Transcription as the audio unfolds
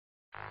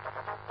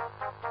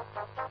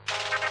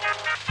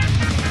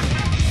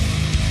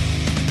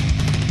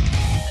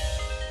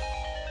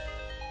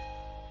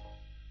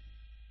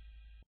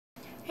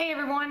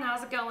everyone,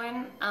 how's it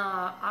going?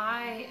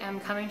 I am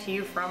coming to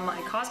you from my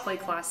cosplay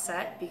class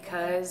set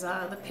because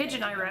the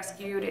pigeon I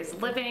rescued is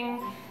living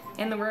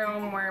in the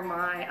room where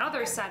my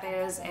other set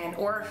is, and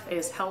Orf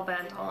is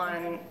hell-bent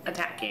on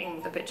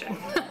attacking the pigeon.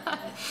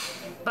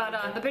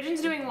 But the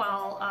pigeon's doing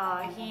well.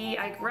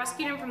 I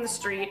rescued him from the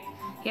street.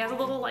 He has a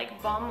little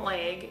like bum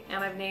leg,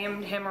 and I've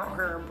named him or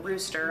her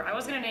Brewster. I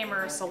was gonna name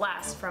her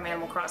Celeste from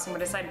Animal Crossing,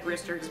 but I decided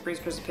Brewster because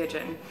Brewster's a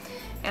pigeon.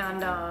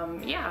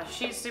 And yeah,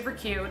 she's super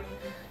cute.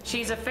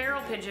 She's a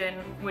feral pigeon,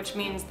 which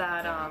means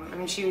that, I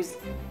mean, she was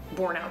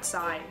born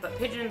outside, but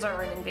pigeons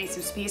are an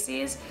invasive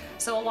species,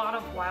 so a lot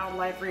of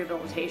wildlife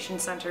rehabilitation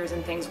centers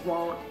and things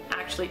won't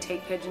actually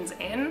take pigeons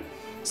in.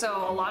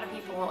 So a lot of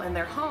people in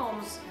their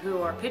homes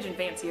who are pigeon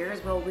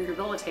fanciers will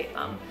rehabilitate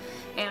them.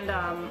 And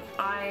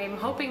I'm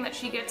hoping that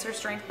she gets her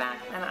strength back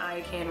and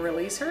I can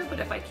release her, but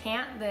if I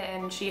can't,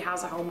 then she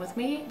has a home with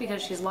me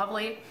because she's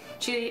lovely.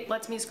 She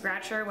lets me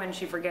scratch her when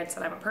she forgets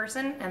that I'm a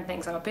person and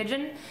thinks I'm a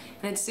pigeon,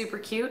 and it's super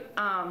cute.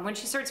 When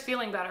she starts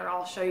feeling better,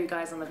 I'll show you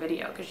guys on the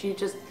video because she's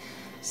just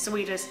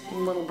sweetest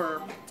little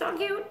bird. So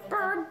cute,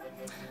 bird.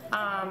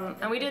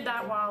 And we did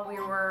that while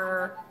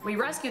we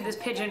rescued this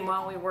pigeon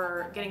while we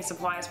were getting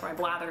supplies for my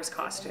Blathers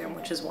costume,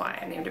 which is why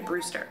I named it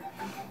Brewster.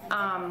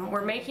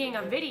 We're making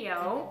a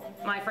video,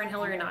 my friend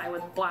Hillary and I,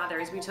 with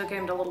Blathers. We took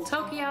him to Little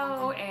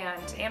Tokyo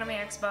and Anime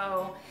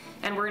Expo,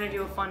 and we're gonna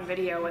do a fun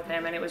video with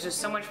him, and it was just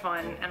so much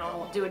fun, and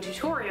I'll do a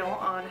tutorial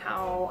on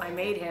how I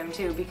made him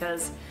too,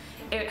 because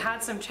it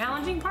had some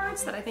challenging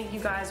parts that I think you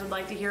guys would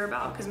like to hear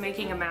about, because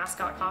making a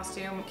mascot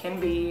costume can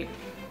be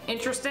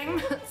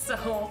interesting.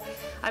 So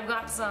I've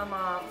got some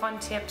fun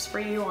tips for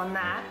you on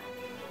that.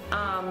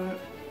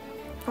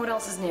 What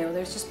else is new?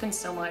 There's just been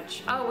so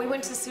much. Oh, we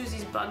went to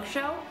Suzy's bug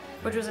show,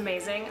 which was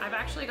amazing. I've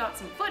actually got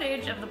some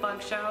footage of the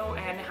bug show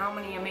and how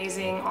many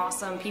amazing,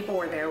 awesome people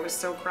were there. It was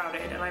so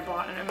crowded, and I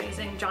bought an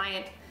amazing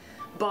giant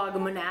bug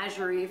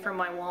menagerie from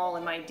my wall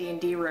in my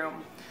D&D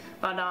room.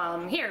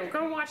 But here,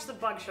 go watch the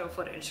bug show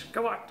footage.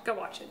 Go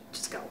watch it.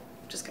 Just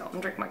go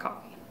and drink my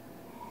coffee.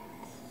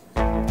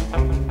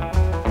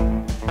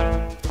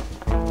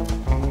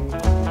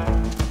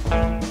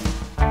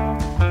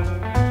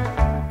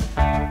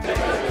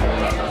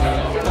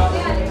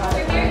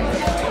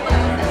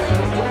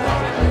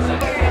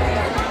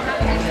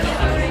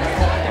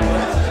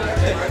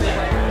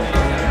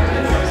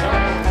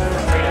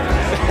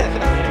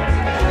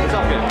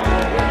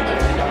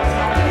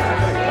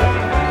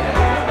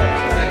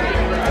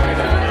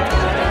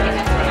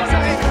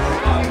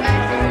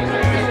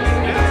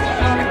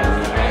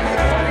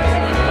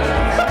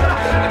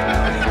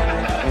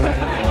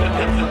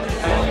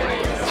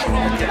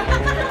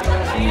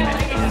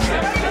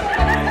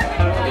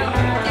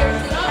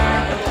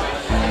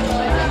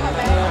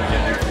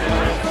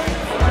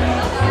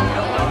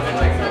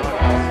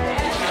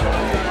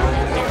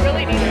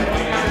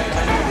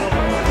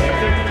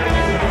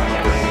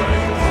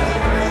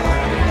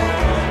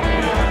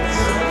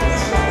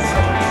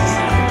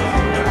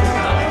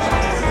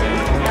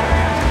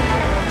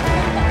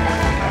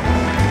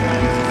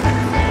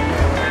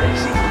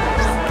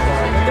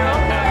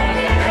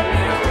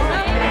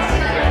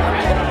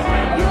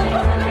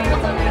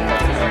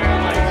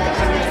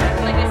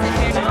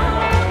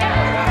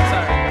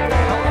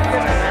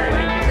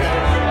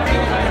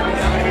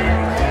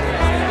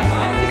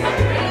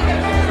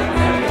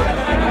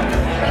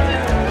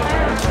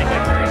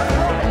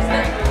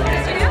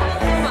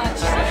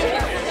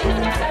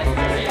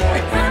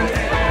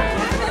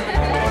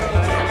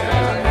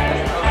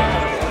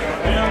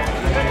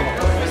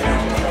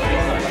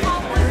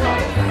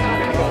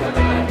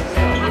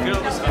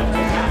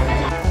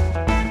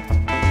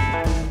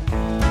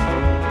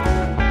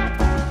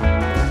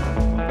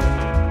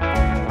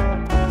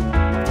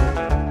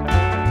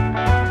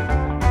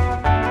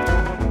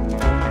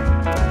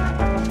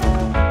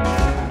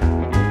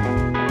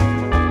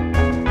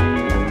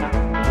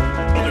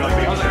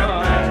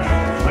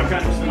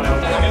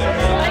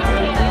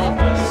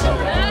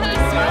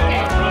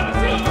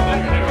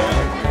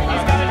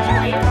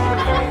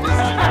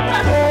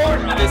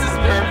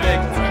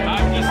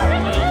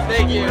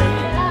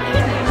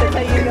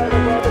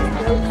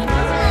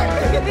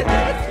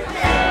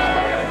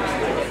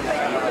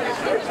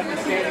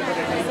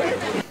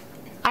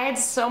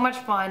 So much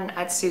fun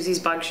at Suzy's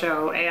bug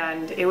show,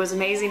 and it was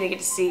amazing to get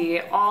to see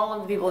all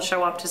of the people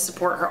show up to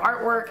support her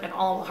artwork and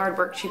all the hard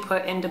work she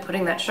put into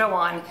putting that show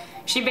on.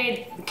 She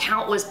made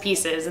countless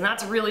pieces, and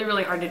that's really,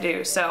 really hard to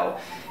do. So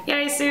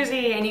yay,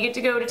 Suzy, and you get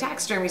to go to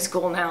taxidermy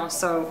school now,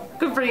 so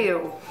good for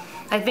you.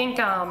 I think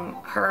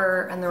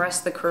her and the rest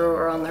of the crew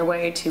are on their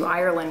way to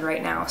Ireland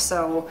right now,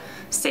 so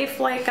safe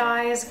flight,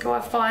 guys. Go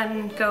have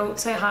fun. Go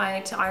say hi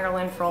to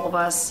Ireland for all of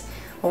us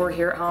while we're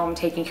here at home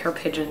taking care of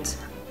pigeons.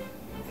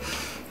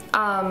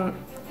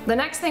 The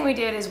next thing we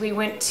did is we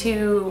went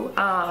to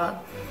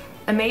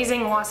an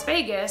amazing Las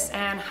Vegas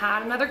and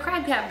had another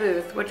Crabcat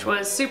booth, which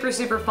was super,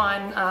 super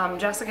fun.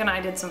 Jessica and I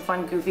did some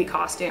fun, goofy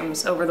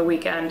costumes over the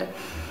weekend.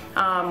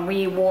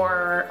 We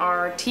wore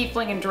our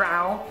tiefling and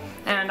drow,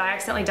 and I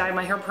accidentally dyed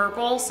my hair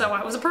purple, so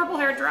I was a purple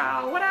hair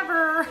drow,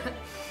 whatever.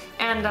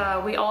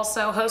 And we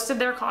also hosted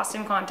their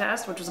costume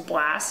contest, which was a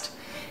blast.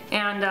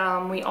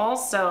 And we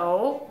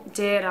also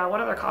did, what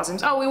other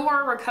costumes? Oh, we wore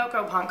our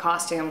Rococo punk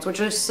costumes,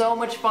 which was so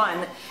much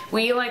fun.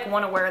 We like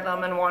want to wear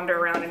them and wander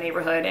around a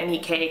neighborhood and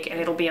eat cake, and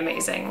it'll be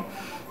amazing.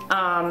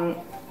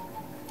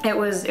 It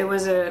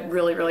was a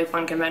really, really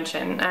fun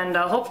convention, and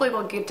hopefully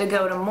we'll get to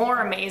go to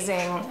more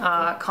amazing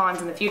cons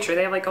in the future.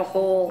 They have like a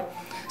whole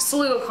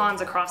slew of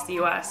cons across the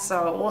US,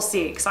 so we'll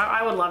see, because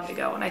I would love to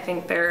go, and I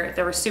think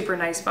they were super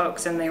nice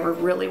folks and they were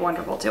really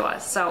wonderful to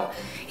us. So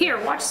here,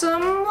 watch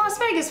some Las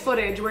Vegas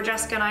footage where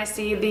Jessica and I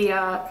see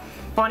the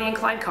Bonnie and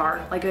Clyde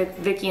car, like a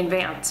Vicky and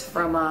Vance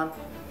from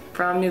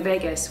New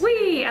Vegas.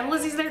 Whee! And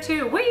Lizzie's there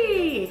too.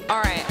 Whee!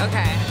 Alright,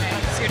 okay.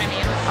 See what I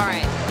mean?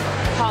 Alright.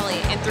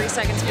 Holly, in 3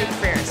 seconds, speak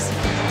first.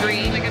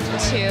 3, 2, 1.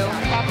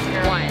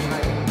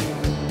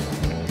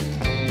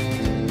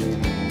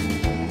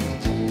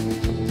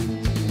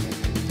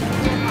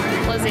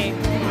 Lizzie,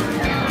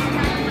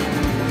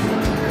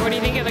 what do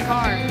you think of the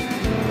car? It's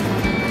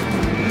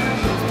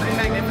pretty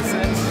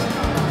magnificent.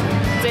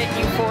 Is it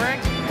euphoric?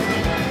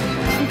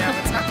 No,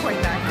 it's not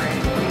quite that great.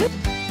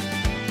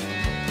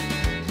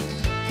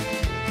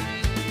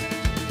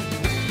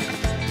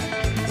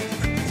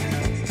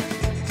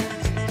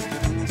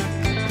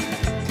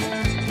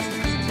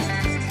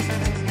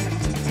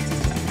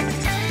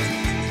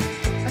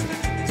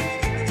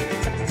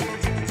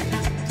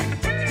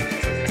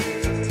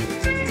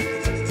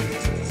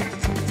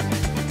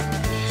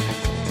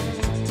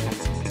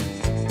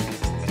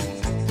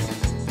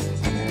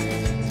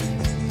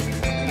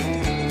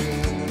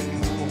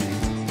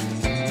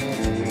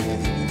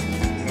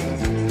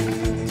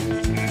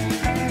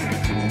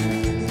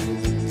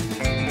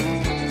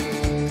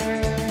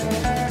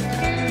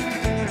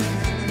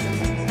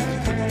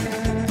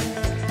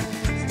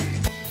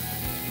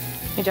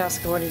 Hey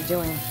Jessica, what are you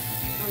doing?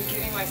 I'm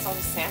giving myself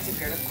a Santa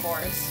beard, of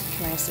course.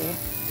 Can I see?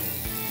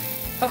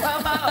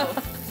 Oh!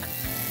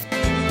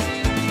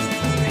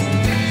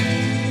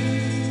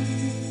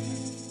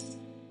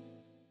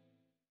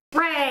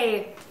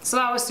 Hooray! So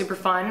that was super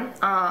fun.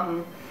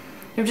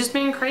 We've just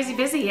been crazy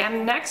busy,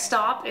 and next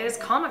stop is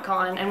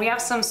Comic-Con, and we have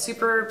some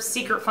super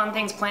secret fun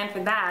things planned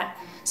for that.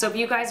 So if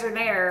you guys are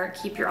there,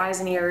 keep your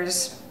eyes and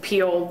ears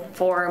peeled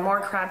for more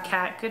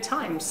Crabcat good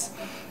times.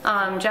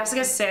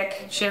 Jessica's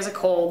sick, she has a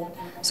cold,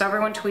 so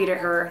everyone tweet at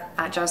her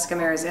at Jessica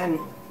Marizin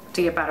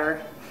to get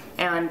better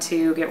and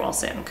to get well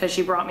soon, because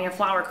she brought me a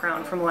flower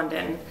crown from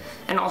London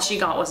and all she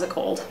got was a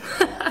cold.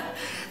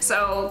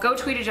 So go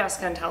tweet at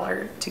Jessica and tell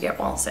her to get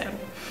well soon.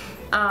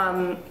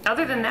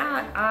 Other than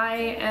that,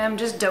 I am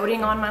just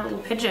doting on my little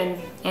pigeon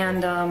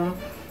and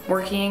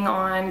working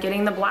on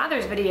getting the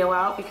Blathers video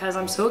out because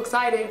I'm so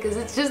excited because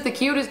it's just the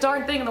cutest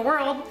darn thing in the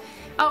world.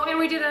 Oh, and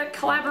we did a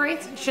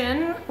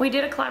collaboration. We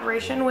did a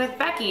collaboration with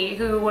Becky,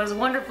 who was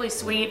wonderfully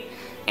sweet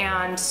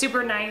and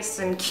super nice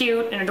and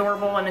cute and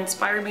adorable and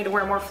inspired me to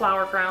wear more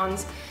flower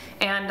crowns.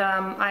 And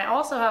I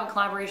also have a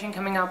collaboration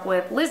coming up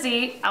with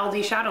Lizzie,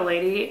 LD Shadow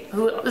Lady,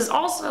 who is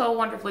also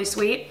wonderfully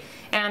sweet.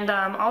 And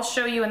I'll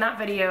show you in that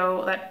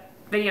video,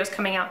 video's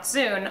coming out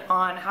soon,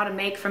 on how to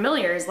make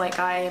familiars like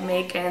I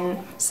make and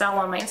sell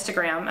on my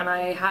Instagram, and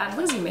I had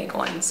Lizzie make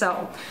one.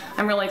 So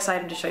I'm really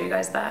excited to show you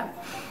guys that.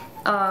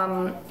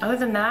 Other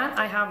than that,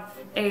 I have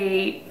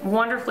a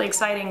wonderfully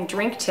exciting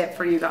drink tip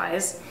for you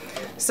guys.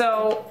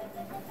 So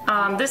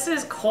this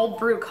is cold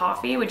brew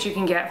coffee, which you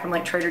can get from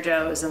like Trader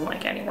Joe's and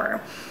like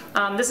anywhere.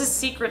 This is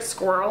Secret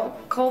Squirrel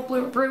cold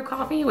brew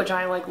coffee, which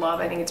I like love.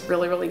 I think it's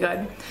really, really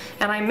good.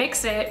 And I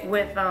mix it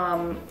with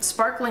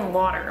sparkling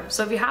water.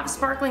 So if you have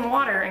sparkling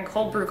water and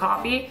cold brew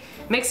coffee,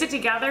 mix it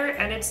together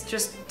and it's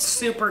just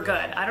super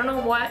good. I don't know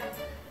what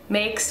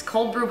makes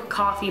cold brew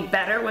coffee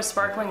better with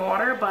sparkling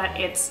water, but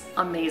it's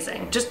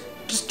amazing. Just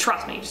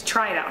trust me, just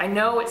try it out. I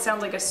know it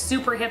sounds like a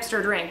super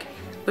hipster drink,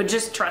 but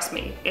just trust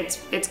me, it's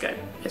good.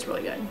 It's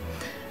really good.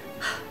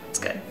 It's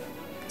good.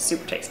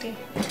 Super tasty.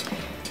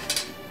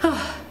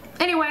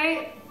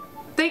 Anyway,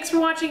 thanks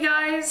for watching,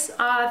 guys.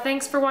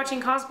 Thanks for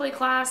watching cosplay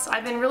class.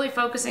 I've been really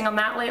focusing on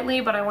that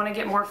lately, but I want to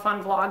get more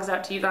fun vlogs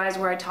out to you guys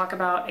where I talk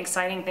about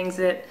exciting things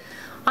that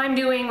I'm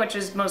doing, which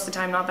is most of the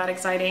time not that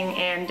exciting,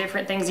 and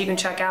different things you can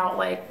check out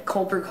like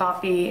cold brew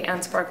coffee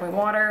and sparkling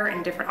water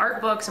and different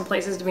art books and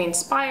places to be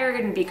inspired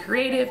and be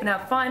creative and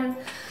have fun.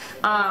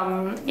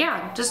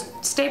 Yeah,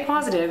 just stay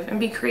positive and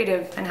be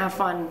creative and have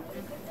fun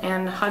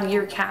and hug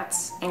your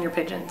cats and your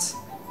pigeons.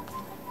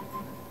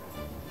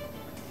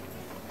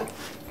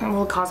 A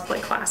little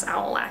cosplay class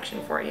owl action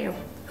for you.